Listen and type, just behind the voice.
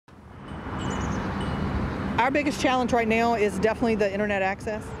Our biggest challenge right now is definitely the internet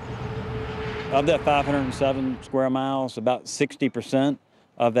access. Of that 507 square miles, about 60%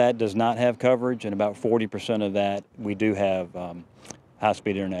 of that does not have coverage, and about 40% of that we do have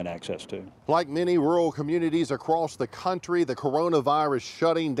high-speed internet access to. Like many rural communities across the country, the coronavirus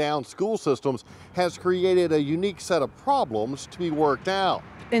shutting down school systems has created a unique set of problems to be worked out.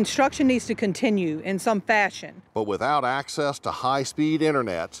 Instruction needs to continue in some fashion. But without access to high-speed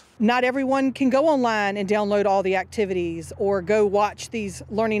internet, not everyone can go online and download all the activities or go watch these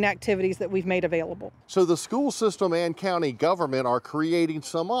learning activities that we've made available. So the school system and county government are creating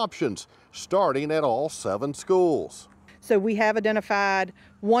some options, starting at all 7 schools. So we have identified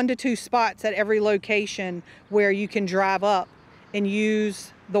 1 to 2 spots at every location where you can drive up and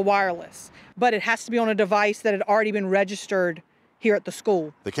use the wireless. But it has to be on a device that had already been registered here at the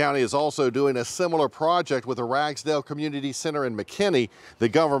school. The county is also doing a similar project with the Ragsdale Community Center in McKinney, the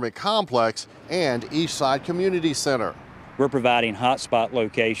government complex, and Eastside Community Center. We're providing hotspot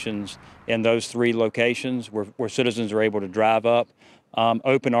locations in those 3 locations where citizens are able to drive up,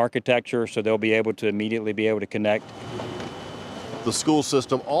 open architecture, so they'll be able to immediately be able to connect. The school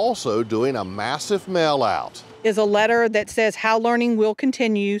system also doing a massive mail out. Is a letter that says how learning will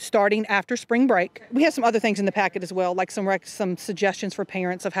continue starting after spring break. We have some other things in the packet as well, like some suggestions for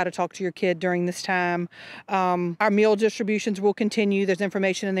parents of how to talk to your kid during this time. Our meal distributions will continue. There's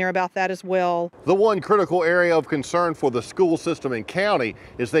information in there about that as well. The one critical area of concern for the school system and county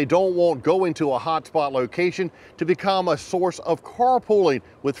is they don't want going to a hotspot location to become a source of carpooling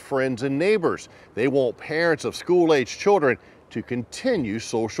with friends and neighbors. They want parents of school-age children to continue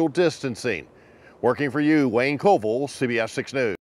social distancing. Working for you, Wayne Koval, CBS 6 News.